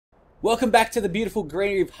Welcome back to the beautiful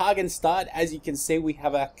greenery of Hagenstadt. As you can see, we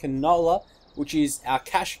have our canola, which is our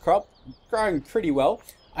cash crop, growing pretty well.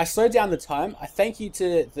 I slowed down the time. I thank you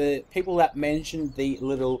to the people that mentioned the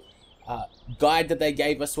little guide that they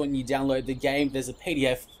gave us when you download the game. There's a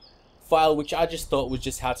PDF file which I just thought was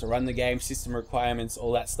just how to run the game, system requirements,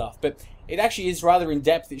 all that stuff. But it actually is rather in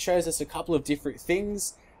depth. It shows us a couple of different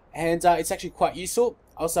things, and it's actually quite useful.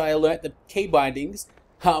 Also, I learnt the key bindings.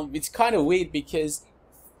 It's kind of weird because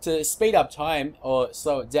to speed up time or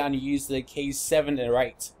slow it down, you use the keys 7 and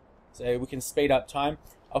 8. So we can speed up time.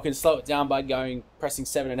 I can slow it down by pressing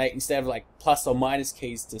 7 and 8 instead of like plus or minus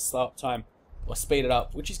keys to slow up time or speed it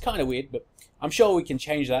up, which is kind of weird, but I'm sure we can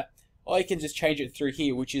change that. Or you can just change it through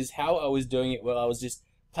here, which is how I was doing it while I was just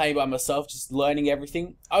playing by myself, just learning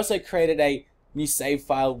everything. I also created a new save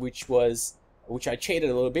file which I cheated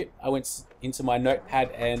a little bit. I went into my notepad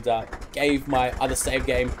and gave my other save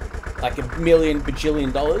game like $1 million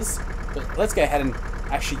bajillion. But let's go ahead and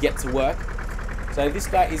actually get to work. So this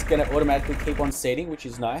guy is going to automatically keep on seeding, which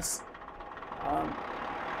is nice. You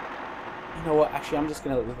know what? Actually, I'm just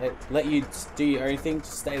going to let you do your own thing.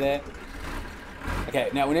 Just stay there. Okay,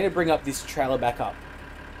 now we need to bring up this trailer back up.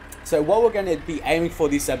 So what we're going to be aiming for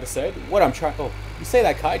this episode, oh, you see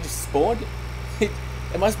that car just spawned?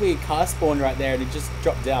 There must be a car spawn right there and it just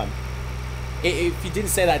dropped down. If you didn't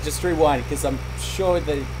say that, just rewind, because I'm sure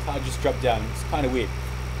the car just dropped down. It's kind of weird.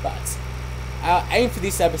 But our aim for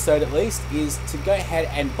this episode, at least, is to go ahead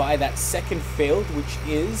and buy that second field, which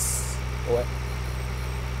is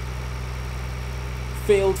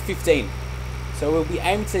field 15. So we'll be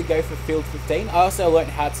aiming to go for field 15. I also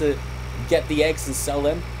learned how to get the eggs and sell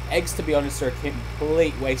them. Eggs, to be honest, are a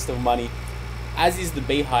complete waste of money, as is the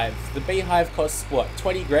beehive. The beehive costs, what,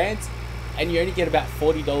 20 grand? And you only get about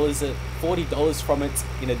 $40 from it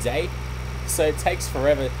in a day. So it takes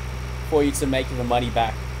forever for you to make the money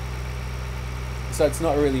back. So it's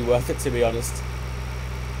not really worth it, to be honest.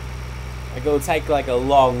 Like, it'll take like a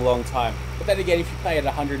long time. But then again, if you play at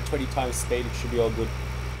 120 times speed, it should be all good.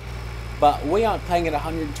 But we aren't playing at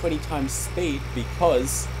 120 times speed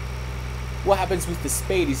because what happens with the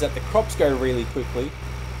speed is that the crops go really quickly,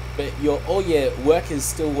 but all your workers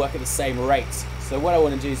still work at the same rate. So what I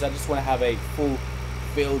want to do is I just want to have a full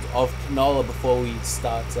field of canola before we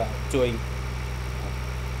start doing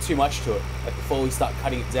too much to it, like before we start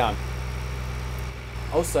cutting it down.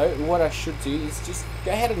 Also, what I should do is just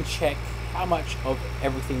go ahead and check how much of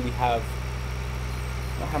everything we have.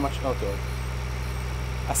 Not how much. Oh god,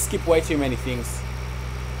 I skip way too many things.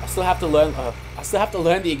 I still have to learn. I still have to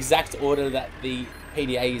learn the exact order that the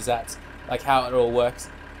PDA is at, like how it all works.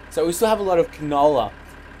 So we still have a lot of canola.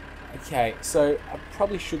 Okay, so I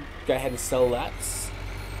probably should go ahead and sell that.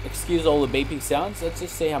 Excuse all the beeping sounds. Let's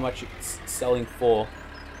just see how much it's selling for.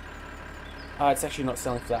 It's actually not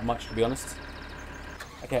selling for that much, to be honest.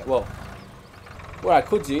 Okay, well, what I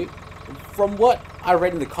could do, from what I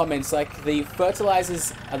read in the comments, like the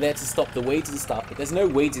fertilizers are there to stop the weeds and stuff, but there's no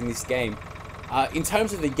weeds in this game. In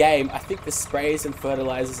terms of the game, I think the sprays and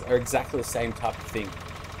fertilizers are exactly the same type of thing,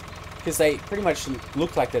 because they pretty much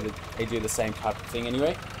look like they do the same type of thing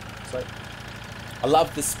anyway. So I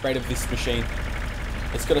love the spread of this machine.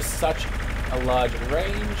 It's got such a large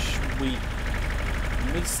range. We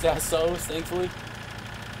missed ourselves, thankfully.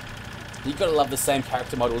 You gotta love the same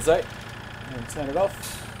character models, though. And turn it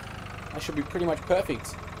off. That should be pretty much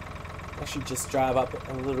perfect. I should just drive up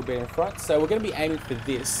a little bit in front. So we're gonna be aiming for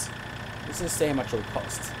this. Let's just see how much it'll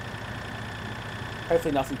cost.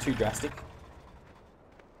 Hopefully nothing too drastic.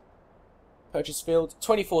 Purchase field,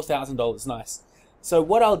 $24,000, nice. So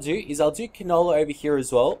what I'll do is I'll do canola over here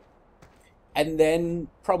as well. And then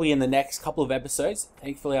probably in the next couple of episodes,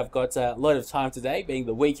 thankfully I've got a lot of time today, being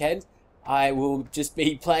the weekend, I will just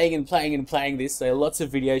be playing this, so lots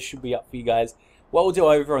of videos should be up for you guys. What we'll do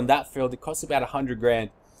over on that field, it costs about 100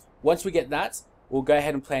 grand. Once we get that, we'll go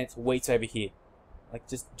ahead and plant wheat over here. Like,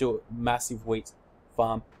 just do a massive wheat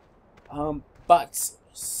farm. But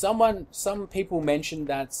some people mentioned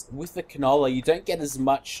that with the canola, you don't get as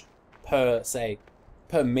much per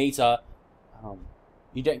meter.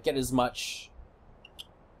 You don't get as much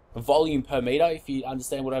volume per meter, if you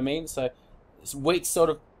understand what I mean. So wheat sort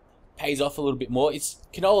of pays off a little bit more.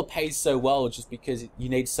 Canola pays so well just because you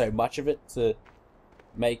need so much of it to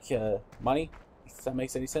make money, if that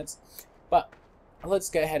makes any sense. But let's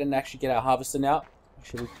go ahead and actually get our harvester now.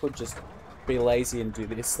 Actually, we could just be lazy and do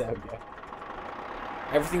this. There we go.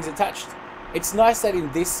 Everything's attached. It's nice that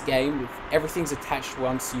in this game, everything's attached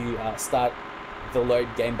once you start the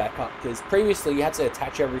load game back up, because previously you had to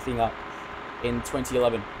attach everything up in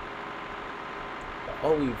 2011. But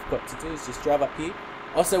all we've got to do is just drive up here,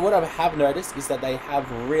 Also, what I have noticed is that they have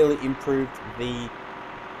really improved the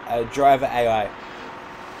driver AI.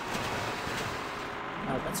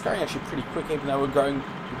 That's going actually pretty quick, even though we're going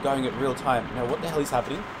at real time. Now, what the hell is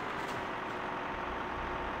happening?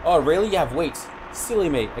 Oh, really? You have wheat? Silly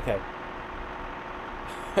me. Okay.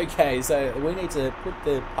 Okay, so we need to put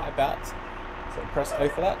the pipe out. So press O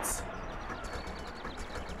for that.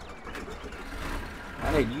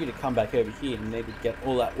 I need you to come back over here and need to get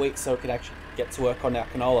all that wheat so we can actually get to work on our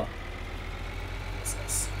canola.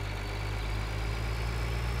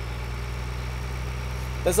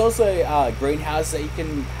 There's also greenhouses that you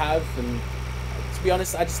can have, and to be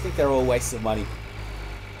honest, I just think they're all wastes of money.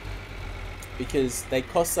 Because they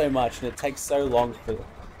cost so much and it takes so long for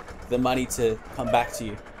the money to come back to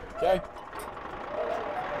you. Okay?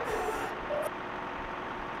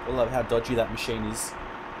 I love how dodgy that machine is.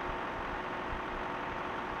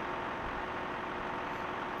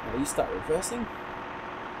 Now you start reversing.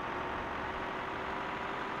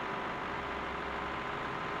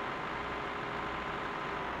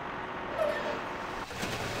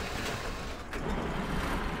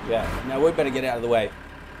 Yeah, now we better get out of the way.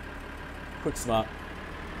 Quick smart.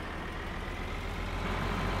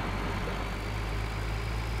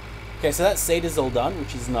 Okay, so that seed is all done,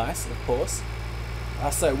 which is nice, of course.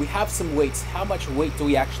 So we have some wheat. How much wheat do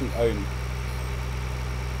we actually own?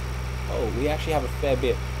 Oh, we actually have a fair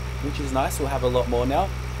bit, which is nice. We'll have a lot more now.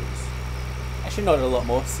 Actually, not a lot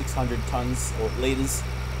more. 600 tons or liters.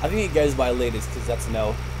 I think it goes by liters because that's an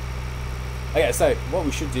L. Okay, so what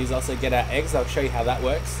we should do is also get our eggs. I'll show you how that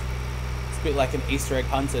works. It's a bit like an Easter egg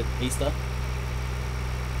hunt at Easter.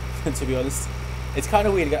 To be honest, it's kind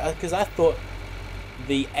of weird because I thought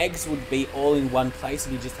the eggs would be all in one place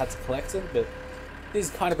and you just had to collect them, but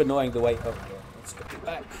this is kind of annoying the way. Oh, let's go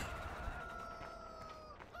back.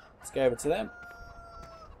 Let's go over to them.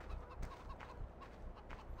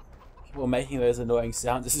 We're making those annoying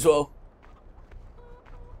sounds as well.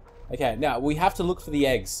 Okay, now we have to look for the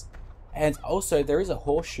eggs, and also there is a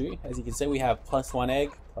horseshoe. As you can see, we have +1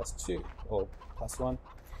 egg, +2, or +1.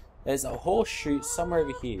 There's a horseshoe somewhere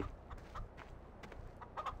over here.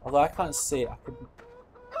 Although I can't see it,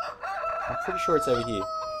 I'm pretty sure it's over here.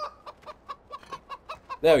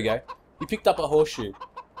 There we go. You picked up a horseshoe.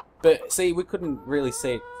 But see, we couldn't really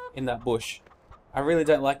see it in that bush. I really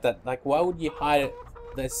don't like that. Like, why would you hide it?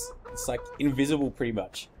 It's like invisible pretty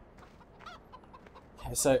much.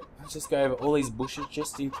 Okay, so let's just go over all these bushes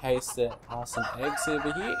just in case there are some eggs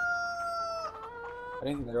over here. I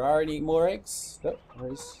don't think there are any more eggs. Oh,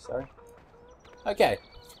 there is, sorry. Okay,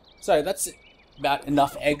 so that's about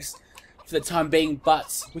enough eggs for the time being,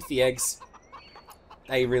 but with the eggs,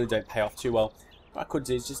 they really don't pay off too well. What I could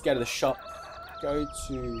do is just go to the shop, go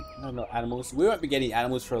to, no, not animals. We won't be getting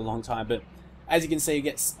animals for a long time, but as you can see, you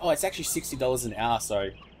get, oh, it's actually $60 an hour, so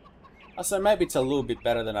maybe it's a little bit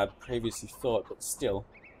better than I previously thought, but still.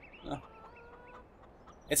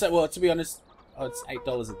 It's like, well, to be honest, oh, it's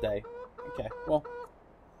 $8 a day. Okay, well,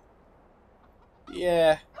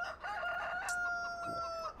 yeah.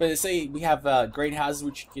 But see, we have greenhouses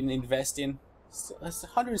which you can invest in. So that's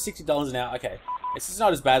 $160 an hour. Okay, it's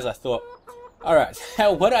not as bad as I thought. Alright,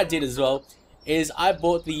 what I did as well is I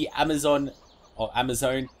bought the Amazon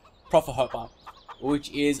Profit Hopper, which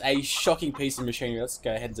is a shocking piece of machinery. Let's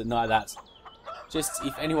go ahead and deny that. Just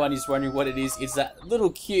if anyone is wondering what it is, it's that little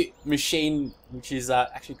cute machine which is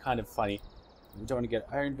actually kind of funny. We don't want to get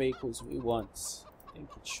our own vehicles, we want, I think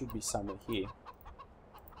it should be somewhere here.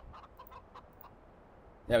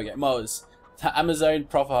 There we go, mowers. The Amazon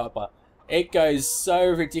Profit Hopper. It goes so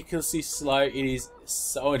ridiculously slow, it is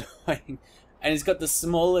so annoying. And it's got the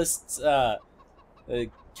smallest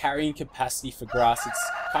carrying capacity for grass.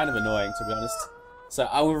 It's kind of annoying, to be honest. So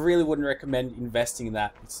I really wouldn't recommend investing in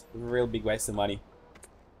that. It's a real big waste of money.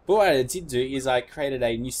 But what I did do is I created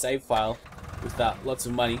a new save file with lots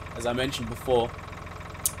of money, as I mentioned before,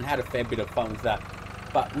 and had a fair bit of fun with that.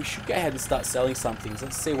 But we should go ahead and start selling some things.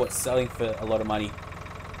 Let's see what's selling for a lot of money.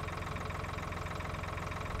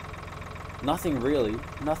 Nothing really.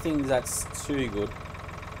 Nothing that's too good.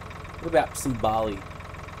 What about some barley?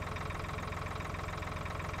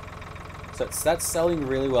 So that's selling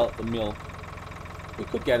really well at the mill. We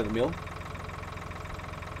could go to the mill.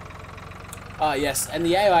 Ah, yes, and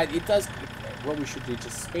the AI, it does, what we should do,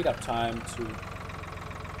 just speed up time to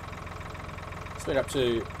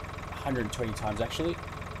 120 times actually.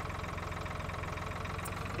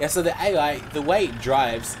 Yeah, so the AI, the way it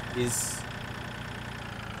drives is,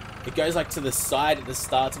 it goes like to the side at the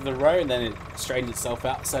start of the row and then it straightens itself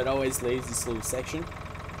out, so it always leaves this little section.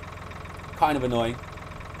 Kind of annoying.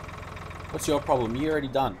 What's your problem? You're already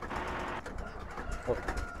done. Oh.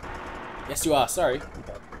 Yes, you are. Sorry.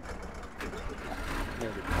 Okay.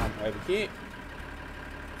 Maybe come over here.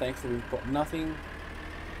 Thankfully, we've got nothing.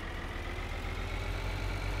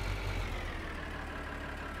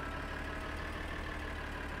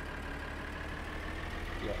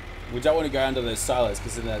 Yeah. We don't want to go under those silos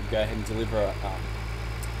because then they'll go ahead and deliver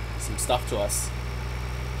some stuff to us.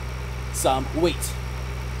 Some wheat,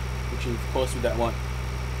 which of course we don't want.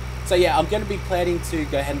 So yeah, I'm going to be planning to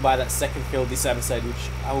go ahead and buy that second field this episode, which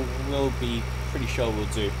I will be pretty sure we'll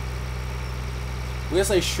do. We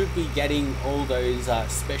also should be getting all those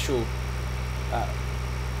special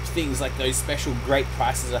things, like those special great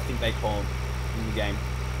prices, I think they call them in the game.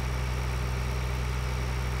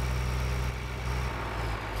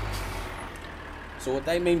 So what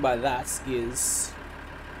they mean by that is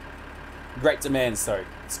great demands, sorry.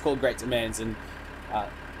 It's called great demands, and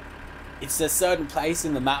it's a certain place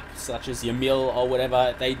in the map, such as your mill or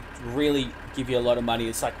whatever. They really give you a lot of money.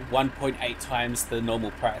 It's like 1.8 times the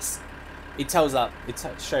normal price. It tells up, it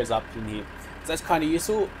shows up in here. So that's kind of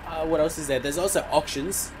useful. What else is there? There's also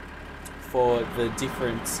auctions for the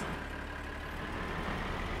different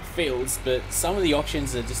fields, but some of the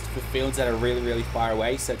auctions are just for fields that are really, really far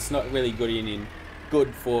away, so it's not really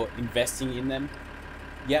good for investing in them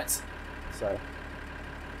yet. So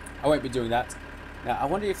I won't be doing that. Now I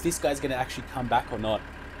wonder if this guy's going to actually come back or not.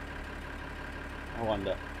 I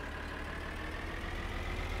wonder.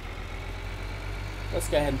 Let's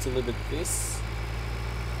go ahead and deliver this.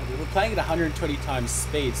 We're playing at 120 times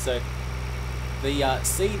speed, so the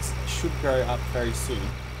seeds should grow up very soon.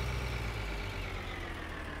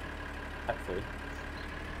 Hopefully.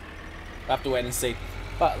 We'll have to wait and see.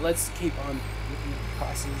 But let's keep on looking at the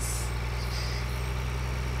prices.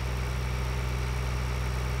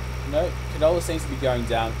 No, canola seems to be going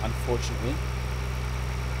down, unfortunately.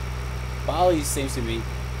 Barley seems to be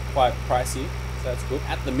quite pricey, so that's good.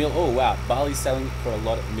 At the mill, oh wow, barley's selling for a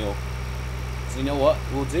lot at the mill. So you know what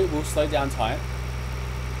we'll do? We'll slow down time,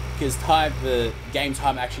 because the game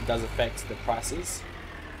time actually does affect the prices.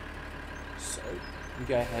 So we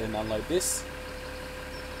go ahead and unload this.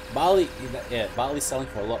 Barley, yeah, barley's selling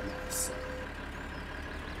for a lot now. So.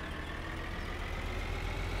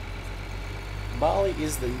 Barley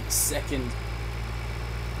is the second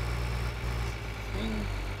thing.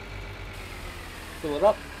 Fill it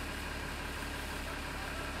up.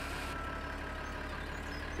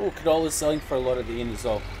 Oh, canola's selling for a lot at the end as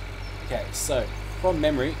well. Okay, so from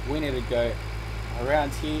memory, we need to go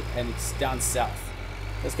around here and it's down south.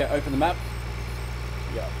 Let's go open the map.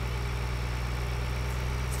 Yeah.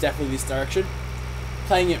 It's definitely this direction.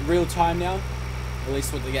 Playing it real time now. At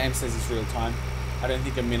least what the game says is real time. I don't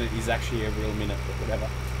think a minute is actually a real minute, but whatever.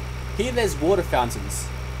 Here there's water fountains.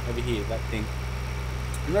 Over here, that thing.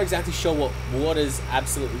 I'm not exactly sure what water's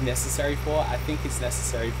absolutely necessary for. I think it's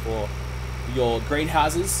necessary for your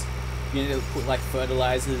greenhouses. You need to put like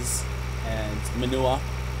fertilizers and manure.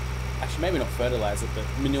 Actually, maybe not fertilizer, but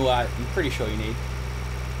manure I'm pretty sure you need.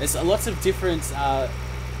 There's lots of different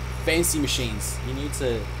fancy machines. You need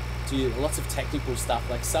to do lots of technical stuff.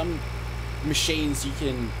 Like some machines you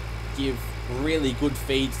can give really good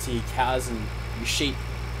feeds to your cows and your sheep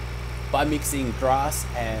by mixing grass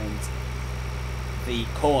and the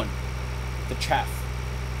corn, the chaff,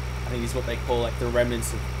 I think is what they call like the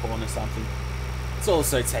remnants of corn or something. It's all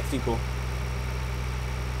so technical.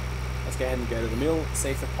 Let's go ahead and go to the mill, see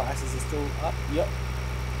if the prices are still up. Yep.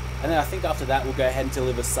 And then I think after that we'll go ahead and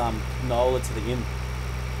deliver some canola to the inn.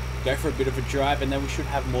 Go for a bit of a drive and then we should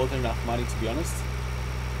have more than enough money, to be honest,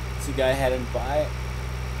 to go ahead and buy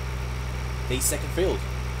the second field.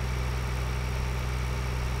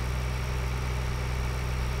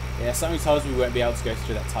 Yeah, something tells me we won't be able to go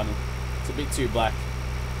through that tunnel. It's a bit too black.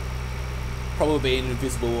 Probably an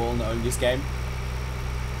invisible wall in this game.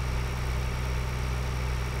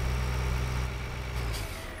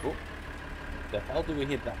 Oh, the hell did we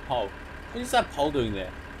hit that pole? What is that pole doing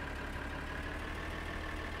there?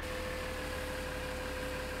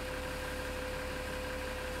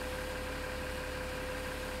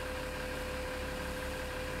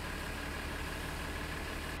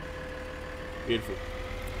 Beautiful.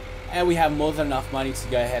 And we have more than enough money to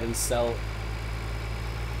go ahead and sell,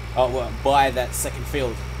 buy that second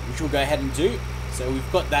field, which we'll go ahead and do. So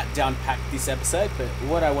we've got that down packed this episode, but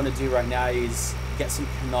what I want to do right now is get some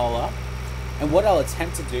canola. And what I'll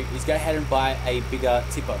attempt to do is go ahead and buy a bigger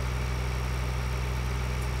tipper.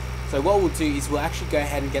 So what we'll do is we'll actually go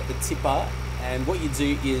ahead and get the tipper, and what you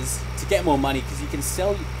do is to get more money, because you can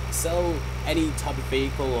sell any type of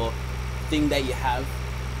vehicle or thing that you have,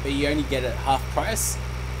 but you only get it at half price.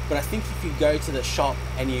 But I think if you go to the shop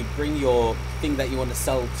and you bring your thing that you want to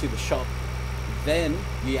sell to the shop, then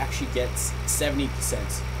you actually get 70%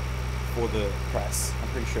 for the price. I'm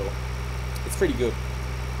pretty sure. It's pretty good.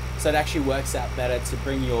 So it actually works out better to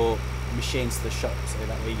bring your machines to the shop, so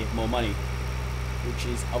that way you get more money, which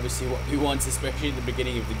is obviously what we want, especially at the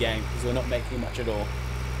beginning of the game, because we're not making much at all.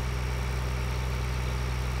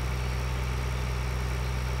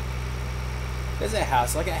 There's a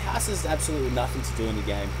house. Like, a house has absolutely nothing to do in the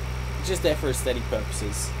game. It's just there for aesthetic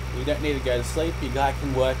purposes. You don't need to go to sleep. Your guy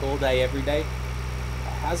can work all day, every day.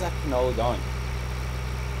 How's that canola going?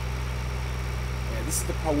 Yeah, this is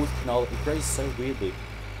the problem with canola. It grows so weirdly.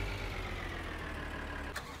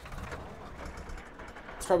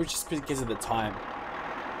 It's probably just because of the time.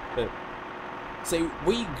 But, see,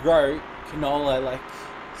 we grow canola like...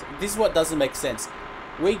 This is what doesn't make sense.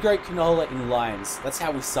 We grow canola in lines. That's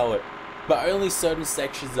how we sow it. But only certain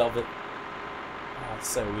sections of it... Oh, it's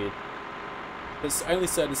so weird. But only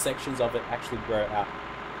certain sections of it actually grow out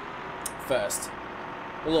first.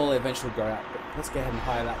 We'll all eventually grow out. But let's go ahead and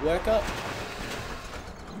hire that worker.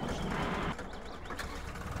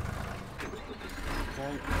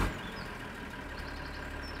 Okay.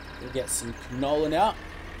 We'll get some canola now.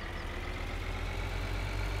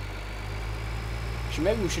 Actually,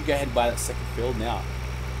 maybe we should go ahead and buy that second field now.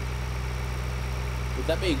 Would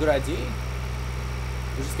that be a good idea?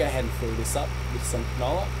 We'll just go ahead and fill this up with some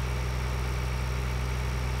canola.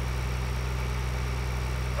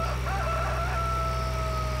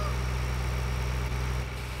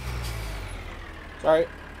 Sorry.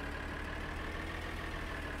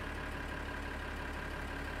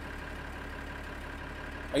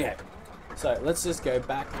 Okay, so let's just go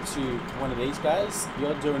back to one of these guys.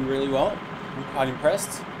 You're doing really well. I'm quite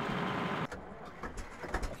impressed.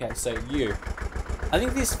 Okay, so you. I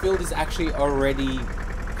think this field is actually already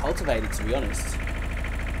cultivated, to be honest.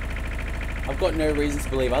 I've got no reason to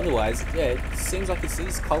believe otherwise. Yeah, it seems like it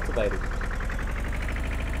is cultivated.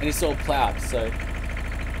 And it's all plowed, so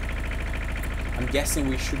I'm guessing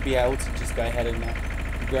we should be able to just go ahead and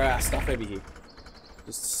grow our stuff over here.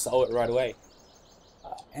 Just sow it right away.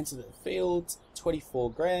 Enter the field,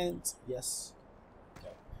 24 grand, yes.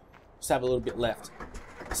 Okay. Just have a little bit left.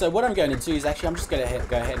 So what I'm going to do is actually, I'm just going to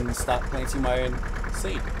go ahead and start planting my own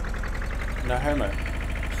seed. No homo.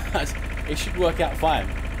 It should work out fine.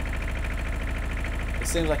 It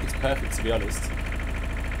seems like it's perfect, to be honest.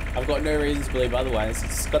 I've got no reason to believe otherwise.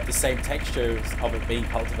 It's got the same texture of it being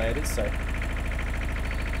cultivated, so.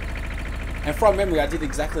 And from memory, I did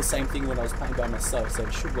exactly the same thing when I was playing by myself, so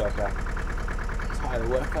it should work out. The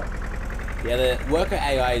worker. Yeah, the worker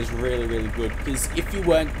AI is really, really good, because if you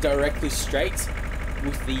weren't directly straight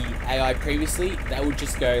with the AI previously, they would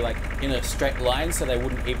just go like in a straight line, so they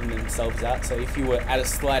wouldn't even themselves out. So if you were at a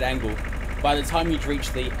slight angle, by the time you'd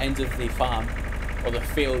reach the end of the farm or the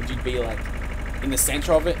field, you'd be like in the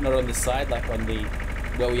center of it, not on the side, like on the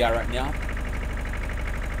where we are right now.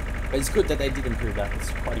 But it's good that they did improve that. It's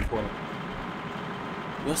quite important.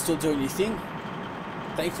 You're still doing your thing.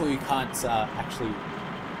 Thankfully, you can't actually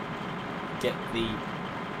get the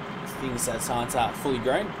things that aren't fully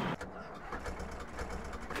grown.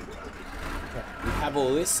 Okay, we have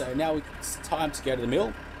all this, so now it's time to go to the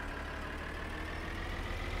mill.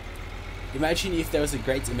 Imagine if there was a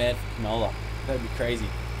great demand for canola. That would be crazy.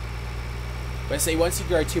 But see, once you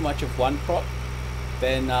grow too much of one crop,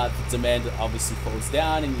 then the demand obviously falls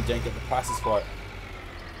down and you don't get the prices for it.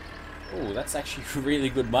 Oh, that's actually really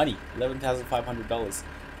good money. $11,500.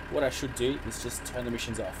 What I should do is just turn the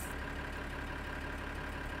missions off.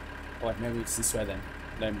 Oh, wait, maybe it's this way then.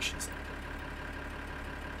 No missions.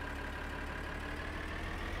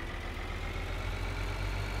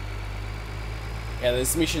 Yeah,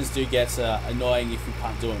 those missions do get annoying if we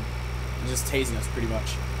can't do them. They're just teasing us pretty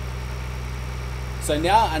much. So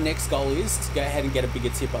now our next goal is to go ahead and get a bigger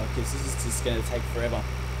tipper, because this is just going to take forever.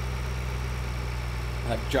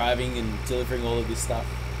 Like driving and delivering all of this stuff,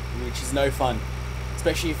 which is no fun,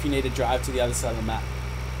 especially if you need to drive to the other side of the map.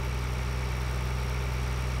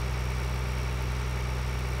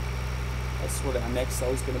 That's what our next goal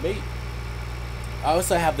is going to be. I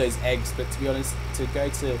also have those eggs, but to be honest, to go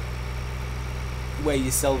to where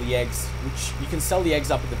you sell the eggs, which you can sell the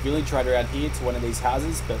eggs up at the village right around here to one of these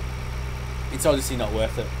houses, but it's obviously not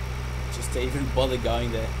worth it just to even bother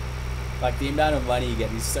going there. Like, the amount of money you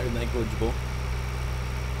get is so negligible.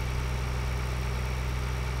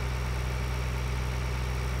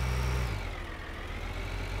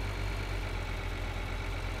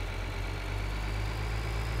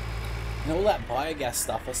 And all that biogas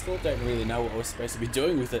stuff, I still don't really know what we're supposed to be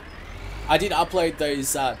doing with it. I did upload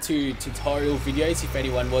those 2 tutorial videos if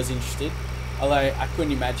anyone was interested. Although I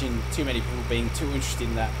couldn't imagine too many people being too interested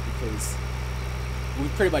in that, because we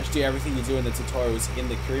pretty much do everything you do in the tutorials in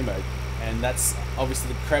the career mode, and that's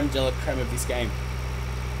obviously the creme de la creme of this game.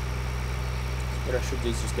 What I should do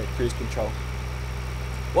is just get cruise control.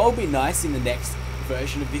 What would be nice in the next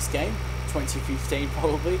version of this game, 2015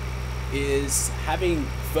 probably, is having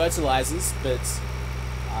fertilizers, but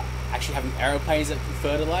actually having aeroplanes that can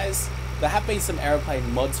fertilize. There have been some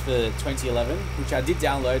aeroplane mods for 2011, which I did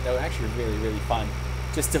download. They were actually really fun,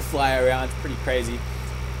 just to fly around, pretty crazy.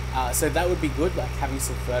 So that would be good, like having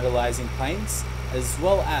some fertilizing planes, as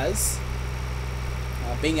well as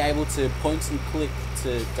being able to point and click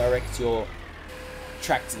to direct your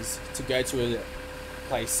tractors to go to a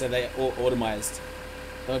place, so they're all automized.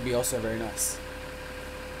 That would be also very nice.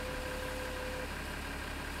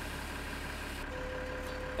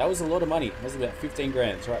 That was a lot of money. That was about 15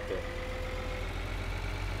 grand right there.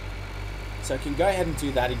 So I can go ahead and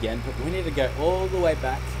do that again, but we need to go all the way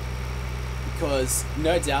back, because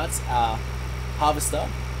no doubt our harvester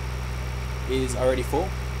is already full.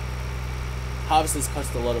 Harvesters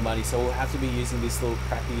cost a lot of money, so we'll have to be using this little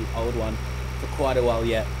crappy old one for quite a while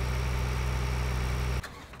yet.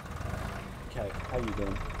 Okay, how you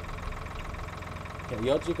doing? Okay, the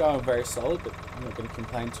odds are going very solid, but I'm not going to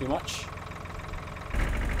complain too much.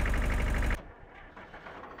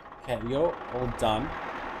 Okay, you're all done.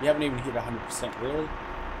 You haven't even hit 100% really.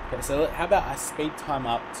 Okay, so how about I speed time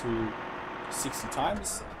up to 60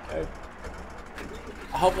 times? Okay.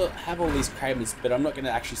 I have all these Kramers, but I'm not going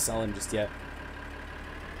to actually sell them just yet.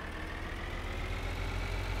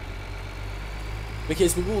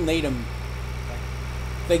 Because we will need them.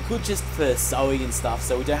 They're good just for sowing and stuff,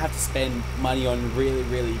 so we don't have to spend money on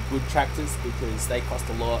really good tractors, because they cost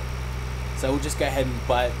a lot. So we'll just go ahead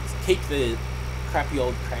and keep the crappy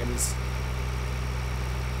old Kramers.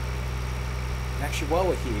 And actually, while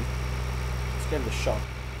we're here, let's go to the shop.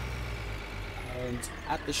 And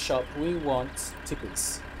at the shop, we want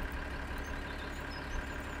tickets.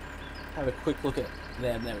 Have a quick look at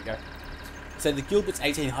them. There we go. So the Gilbert's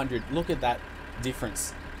 1800. Look at that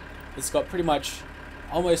difference. It's got pretty much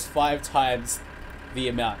almost 5 times the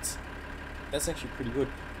amount. That's actually pretty good.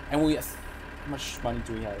 And how much money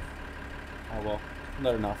do we have? Oh well,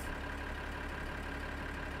 not enough.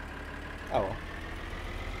 Oh well.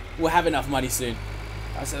 We'll have enough money soon.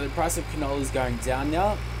 So the price of canola is going down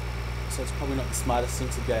now, so it's probably not the smartest thing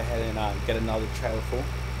to go ahead and get another trailer full.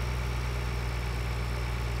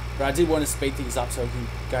 But I did want to speed things up so we can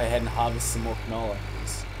go ahead and harvest some more canola,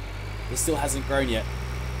 because it still hasn't grown yet.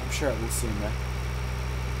 I'm sure it will soon though.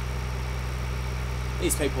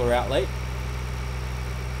 These people are out late.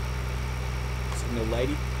 Some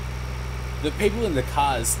lady. The people in the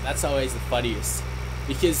cars, that's always the funniest,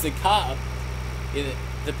 because the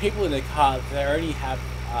people in the car, they already have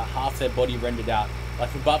half their body rendered out.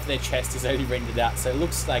 Like above their chest is only rendered out, so it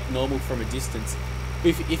looks like normal from a distance.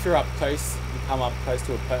 But if you're up close, you come up close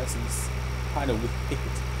to a person, it's kind of weird.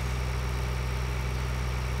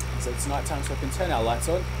 So it's night time, so I can turn our lights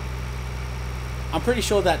on. I'm pretty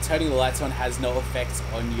sure that turning the lights on has no effect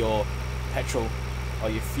on your petrol or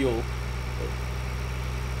your fuel.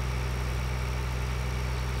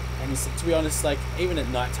 And to be honest, like even at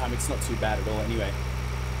night time, it's not too bad at all anyway.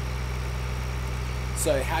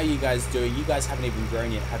 So how are you guys doing? You guys haven't even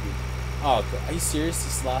grown yet, have you? Oh, God. Are you serious?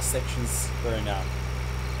 This last section's grown out.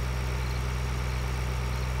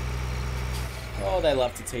 Oh, they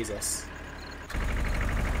love to tease us.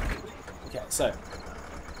 Okay, so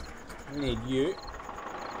we need you.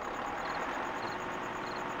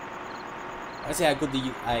 Let's see how good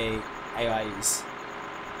the AI is.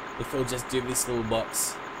 If it'll just do this little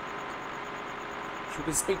box. We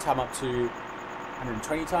can speed time up to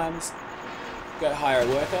 120 times. Go hire a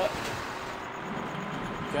worker.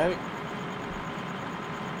 Go.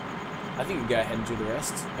 I think we can go ahead and do the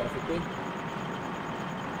rest perfectly.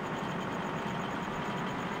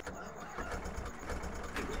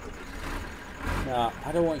 Now,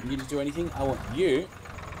 I don't want you to do anything. I want you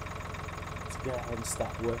to go ahead and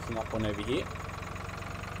start working up on over here.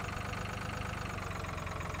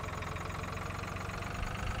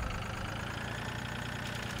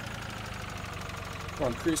 We're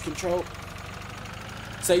on cruise control.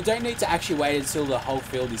 So you don't need to actually wait until the whole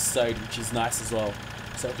field is sowed, which is nice as well.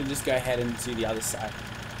 So I can just go ahead and do the other side.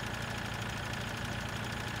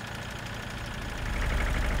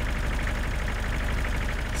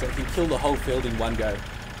 So you can kill the whole field in one go.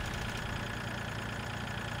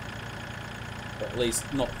 Or at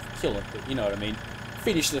least not kill it, but you know what I mean.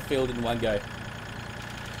 Finish the field in one go.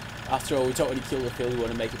 After all, we don't want to kill the field, we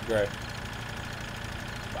want to make it grow.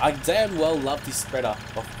 I damn well love this spreader,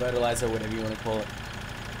 or fertilizer, whatever you want to call it.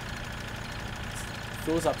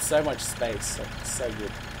 Fills up so much space, like, it's so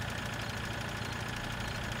good.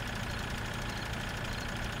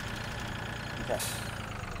 Okay.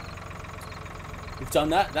 We've done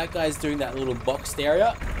that. That guy's doing that little boxed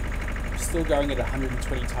area. Still going at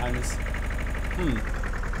 120 times.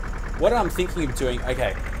 What I'm thinking of doing,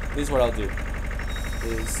 okay, here's what I'll do.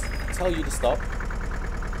 Is tell you to stop.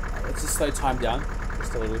 Let's just slow time down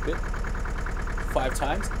just a little bit. 5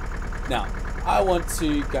 times. Now, I want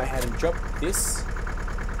to go ahead and drop this.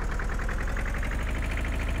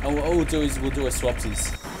 And what we'll do is we'll do a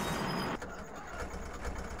swapsies.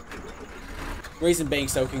 Reason being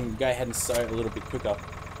so we can go ahead and sow a little bit quicker.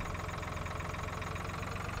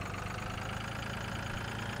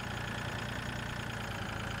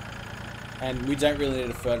 And we don't really need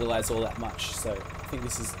to fertilize all that much, so I think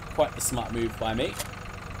this is quite the smart move by me.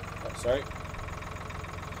 Oh, sorry.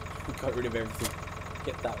 We got rid of everything.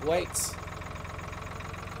 Get that weight.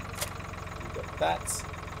 We got that.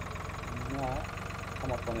 Now,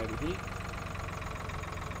 come up on over here.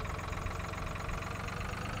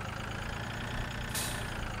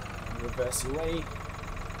 And reverse away.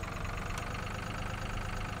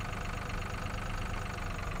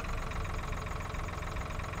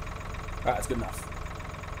 Alright, that's good enough.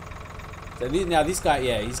 So now this guy,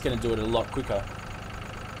 yeah, he's going to do it a lot quicker.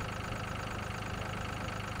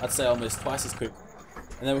 I'd say almost twice as quick.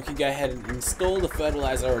 And then we can go ahead and install the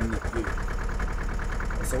fertilizer on the blue.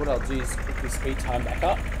 So what I'll do is quickly speed time back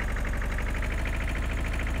up.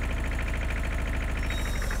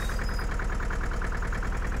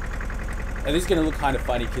 And this is going to look kind of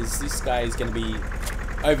funny because this guy is going to be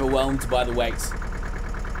overwhelmed by the weight.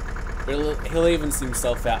 But he'll even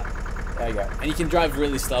himself out. There you go. And you can drive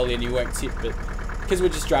really slowly and you won't tip, but because we're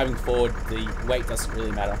just driving forward, the weight doesn't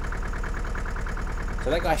really matter.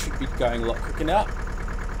 So that guy should be going a lot quicker now.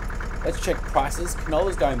 Let's check prices.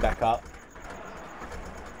 Canola's going back up.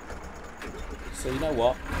 So you know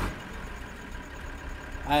what?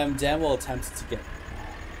 I am damn well tempted to get...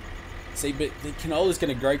 See, but the canola's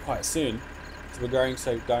going to grow quite soon. So we're going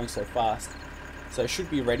so fast. So it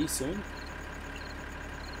should be ready soon.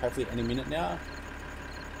 Hopefully any minute now.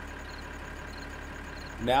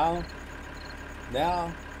 Now?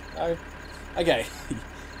 No? Okay.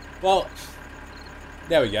 Well,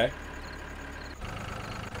 there we go.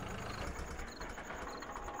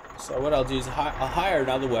 So what I'll do is I'll hire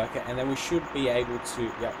another worker and then we should be able to...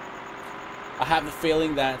 Yep. I have the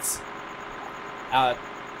feeling that our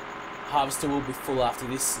harvester will be full after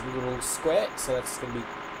this little square, so that's going to be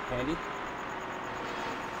handy.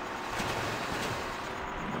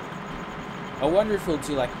 I wonder if we'll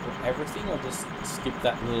do like everything or just skip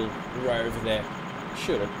that little row over there.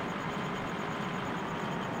 Should have.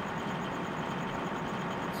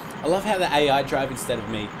 I love how the AI drive instead of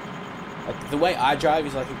me. Like the way I drive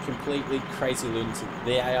is like a completely crazy lunatic.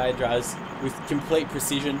 The AI drives with complete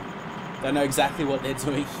precision. They know exactly what they're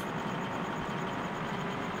doing.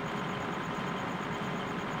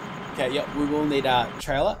 Okay, yep, we will need a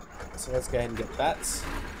trailer. So let's go ahead and get that.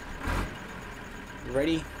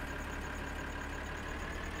 Ready?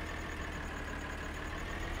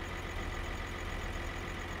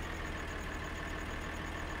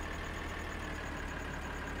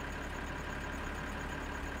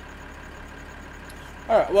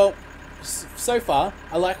 Alright, well, so far,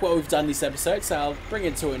 I like what we've done this episode, so I'll bring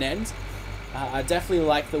it to an end. I definitely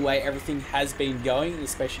like the way everything has been going,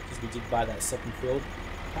 especially because we did buy that second field.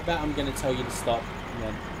 How about I'm going to tell you to stop, and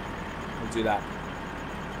then we'll do that.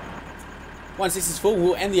 Once this is full,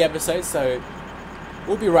 we'll end the episode, so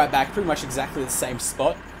we'll be right back, pretty much exactly the same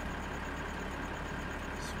spot.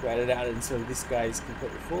 Just wait it out until this guy is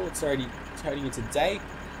completely full. It's already turning into day.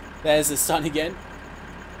 There's the sun again.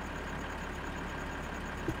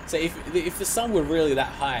 So if the sun were really that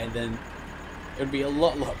high, then it would be a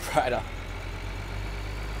lot brighter.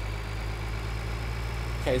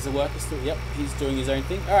 Okay, is the worker still? Yep, he's doing his own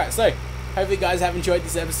thing. Alright, so hopefully you guys have enjoyed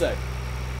this episode.